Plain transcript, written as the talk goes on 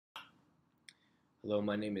Hello,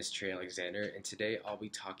 my name is Trey and today I'll be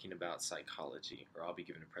talking about psychology, or I'll be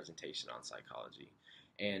giving a presentation on psychology.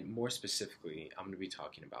 And more specifically, I'm going to be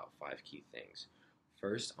talking about five key things.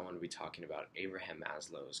 First, I'm going to be talking about Abraham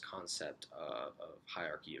Maslow's concept of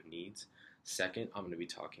hierarchy of needs. Second, I'm going to be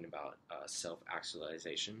talking about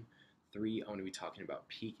self-actualization. Three, I'm going to be talking about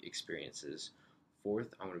peak experiences.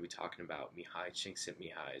 Fourth, I'm going to be talking about Mihai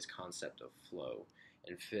Csikszentmihalyi's concept of flow.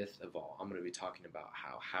 And fifth of all, I'm going to be talking about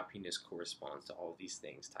how happiness corresponds to all these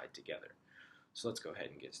things tied together. So let's go ahead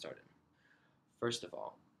and get started. First of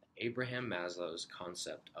all, Abraham Maslow's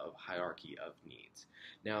concept of hierarchy of needs.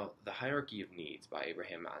 Now, the hierarchy of needs by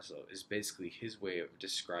Abraham Maslow is basically his way of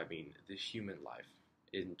describing the human life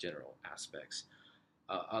in general aspects.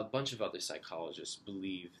 A bunch of other psychologists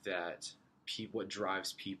believe that what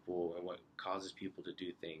drives people and what causes people to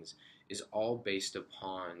do things is all based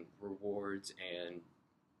upon rewards and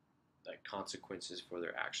like consequences for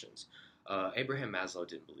their actions. Abraham Maslow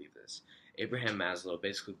didn't believe this. Abraham Maslow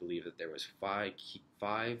basically believed that there was five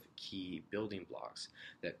key building blocks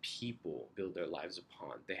that people build their lives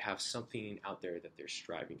upon. They have something out there that they're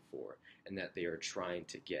striving for and that they are trying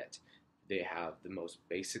to get. They have the most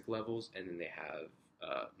basic levels, and then they have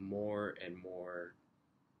more and more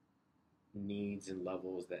needs and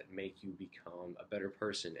levels that make you become a better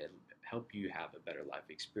person and help you have a better life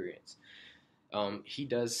experience. He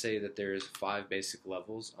does say that there's five basic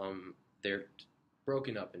levels. They're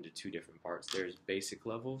broken up into two different parts. There's basic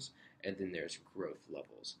levels, and then there's growth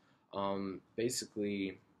levels.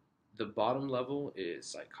 Basically, the bottom level is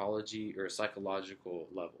psychology or psychological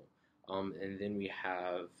level, and then we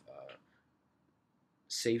have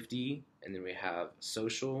safety, and then we have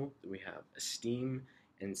social, then we have esteem,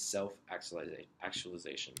 and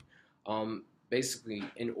self-actualization. Basically,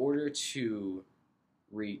 in order to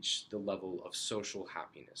reach the level of social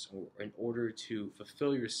happiness, or in order to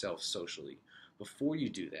fulfill yourself socially, before you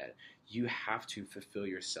do that, you have to fulfill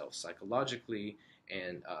yourself psychologically,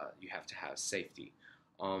 and you have to have safety.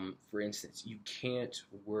 For instance, you can't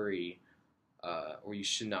worry, or you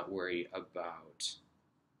should not worry about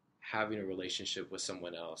having a relationship with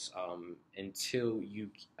someone else until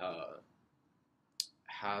you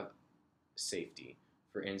have safety.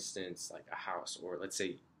 For instance, like a house, or let's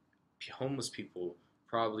say homeless people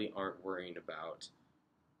probably aren't worrying about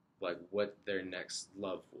like what their next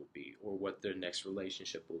love will be or what their next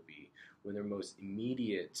relationship will be when their most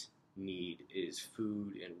immediate need is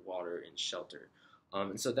food and water and shelter.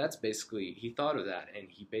 And so that's basically, he thought of that, and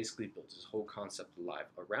he basically built his whole concept of life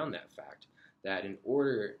around that fact that in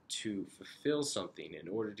order to fulfill something, in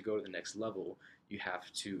order to go to the next level, you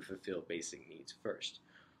have to fulfill basic needs first.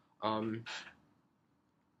 Um,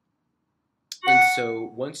 and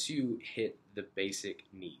so once you hit the basic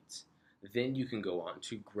needs, then you can go on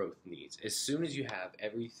to growth needs. As soon as you have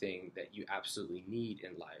everything that you absolutely need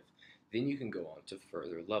in life, then you can go on to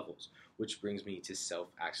further levels, which brings me to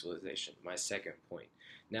self-actualization, my second point.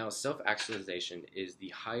 Now, self-actualization is the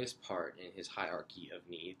highest part in his hierarchy of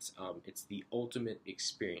needs. It's the ultimate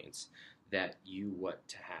experience that you want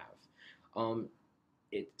to have. Um,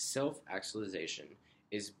 Self-actualization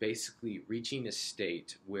is basically reaching a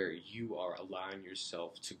state where you are allowing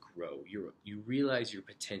yourself to grow. You realize your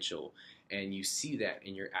potential, and you see that,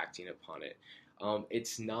 and you're acting upon it.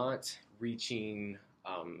 It's not reaching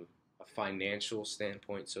a financial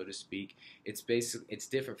standpoint, so to speak. It's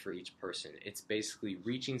different for each person. It's basically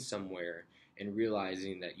reaching somewhere and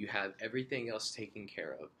realizing that you have everything else taken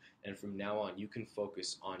care of, and from now on you can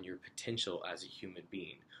focus on your potential as a human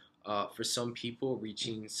being. For some people,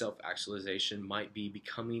 reaching self-actualization might be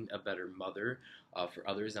becoming a better mother. For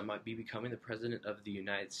others, that might be becoming the president of the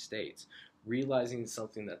United States, realizing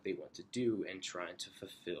something that they want to do and trying to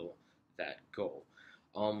fulfill that goal.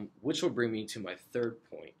 Which will bring me to my third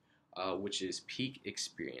point, which is peak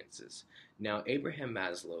experiences. Now, Abraham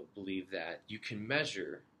Maslow believed that you can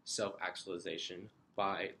measure self-actualization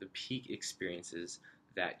by the peak experiences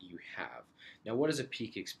that you have. Now, what is a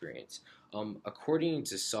peak experience? According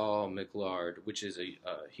to Saul McLeod, which is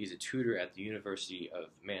he's a tutor at the University of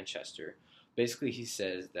Manchester, basically he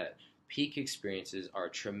says that peak experiences are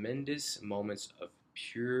tremendous moments of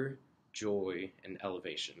pure joy and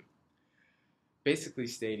elevation. Basically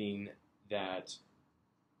stating that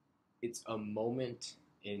it's a moment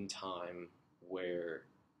in time where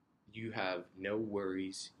you have no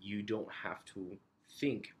worries, you don't have to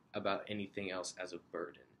think about anything else as a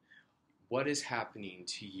burden. What is happening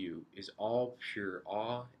to you is all pure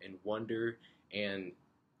awe and wonder and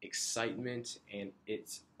excitement, and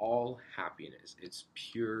it's all happiness. It's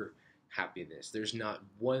pure happiness. There's not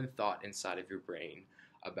one thought inside of your brain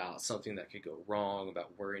about something that could go wrong,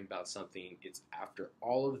 about worrying about something. It's after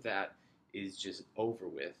all of that is just over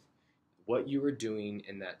with, what you were doing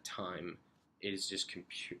in that time is just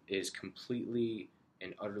is completely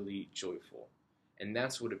and utterly joyful. And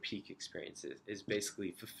that's what a peak experience is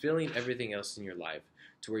basically fulfilling everything else in your life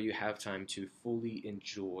to where you have time to fully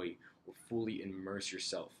enjoy or fully immerse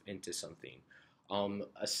yourself into something.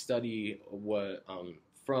 A study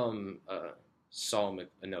from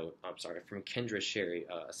from Kendra Sherry,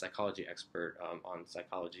 a psychology expert on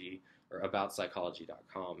psychology or about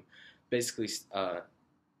psychology.com, basically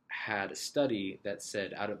had a study that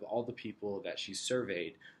said out of all the people that she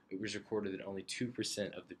surveyed, it was recorded that only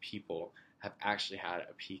 2% of the people have actually had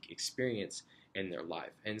a peak experience in their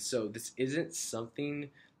life. And so this isn't something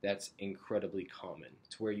that's incredibly common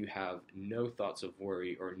to where you have no thoughts of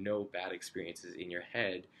worry or no bad experiences in your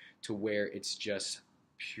head to where it's just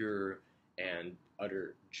pure and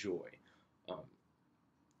utter joy. Um,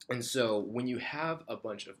 and so when you have a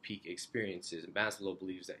bunch of peak experiences, Maslow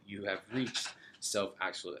believes that you have reached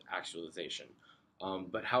self-actualization.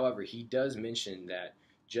 But however, he does mention that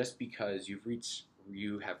just because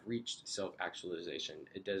you have reached self-actualization,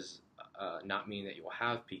 it does not mean that you will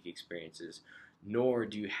have peak experiences, nor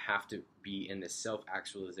do you have to be in the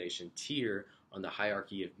self-actualization tier on the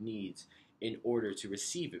hierarchy of needs in order to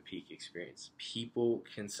receive a peak experience. People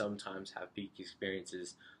can sometimes have peak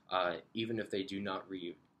experiences even if they do not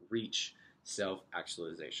reach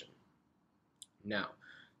self-actualization. Now,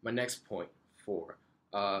 my next point 4.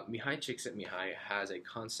 Mihai Csikszentmihalyi has a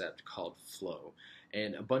concept called flow,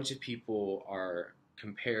 and a bunch of people are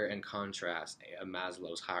compare and contrast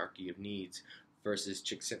Maslow's hierarchy of needs versus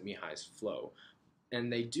Csikszentmihalyi's flow,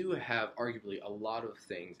 and they do have arguably a lot of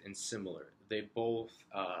things in similar. They both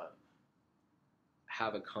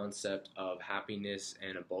have a concept of happiness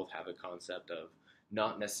and both have a concept of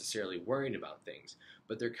not necessarily worrying about things,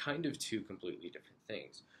 but they're kind of two completely different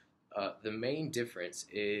things. The main difference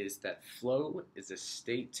is that flow is a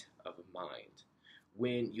state of mind.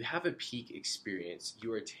 When you have a peak experience,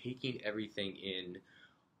 you are taking everything in.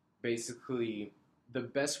 Basically, the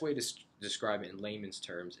best way to describe it in layman's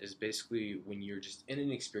terms is basically when you're just in an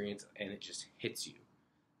experience and it just hits you.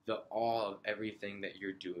 The awe of everything that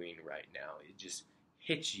you're doing right now, it just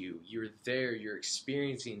hits you. You're there, you're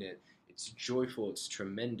experiencing it. It's joyful, it's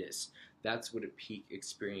tremendous. That's what a peak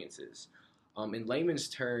experience is. In layman's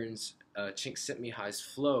terms, Csikszentmihalyi's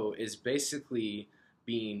flow is basically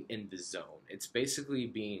being in the zone. It's basically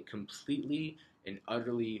being completely and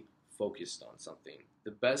utterly focused on something.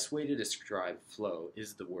 The best way to describe flow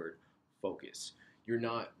is the word focus. You're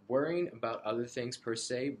not worrying about other things per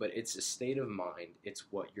se, but it's a state of mind. It's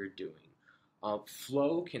what you're doing.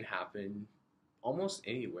 Flow can happen almost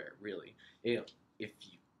anywhere, really.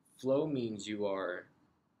 Flow means you are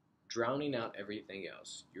drowning out everything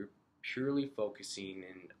else. You're purely focusing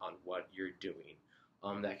in on what you're doing.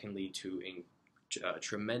 That can lead to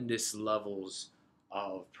tremendous levels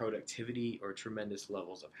of productivity or tremendous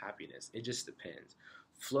levels of happiness. It just depends.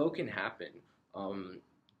 Flow can happen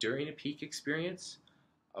during a peak experience,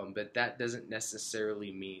 but that doesn't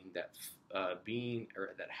necessarily mean that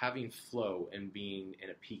that having flow and being in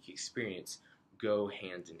a peak experience go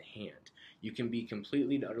hand in hand. You can be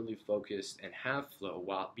completely and utterly focused and have flow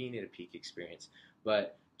while being in a peak experience,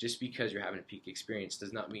 but just because you're having a peak experience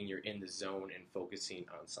does not mean you're in the zone and focusing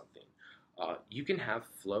on something. You can have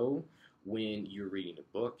flow when you're reading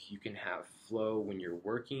a book. You can have flow when you're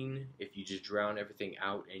working. If you just drown everything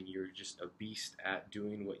out and you're just a beast at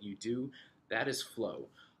doing what you do, that is flow.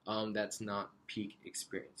 That's not peak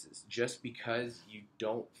experiences. Just because you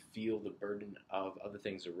don't feel the burden of other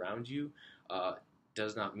things around you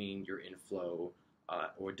does not mean you're in flow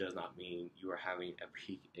or does not mean you are having a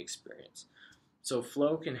peak experience. So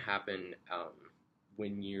flow can happen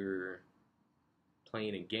when you're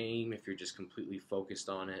playing a game, if you're just completely focused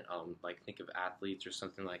on it, like think of athletes or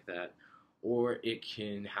something like that. Or it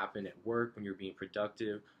can happen at work when you're being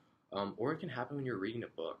productive, or it can happen when you're reading a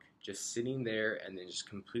book, just sitting there and then just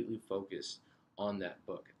completely focused on that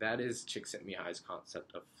book. That is Csikszentmihalyi's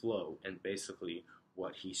concept of flow and basically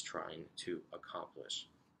what he's trying to accomplish.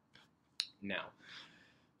 Now,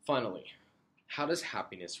 finally, how does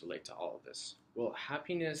happiness relate to all of this? Well,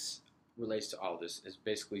 happiness relates to all of this is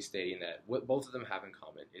basically stating that what both of them have in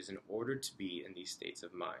common is in order to be in these states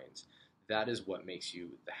of mind, that is what makes you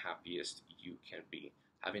the happiest you can be.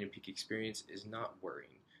 Having a peak experience is not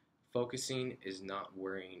worrying. Focusing is not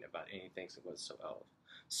worrying about anything whatsoever.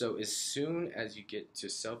 So as soon as you get to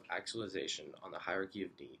self-actualization on the hierarchy of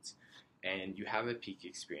needs and you have a peak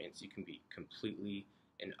experience, you can be completely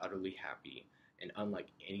and utterly happy and unlike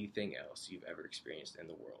anything else you've ever experienced in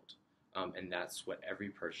the world. And that's what every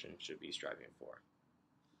person should be striving for.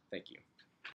 Thank you.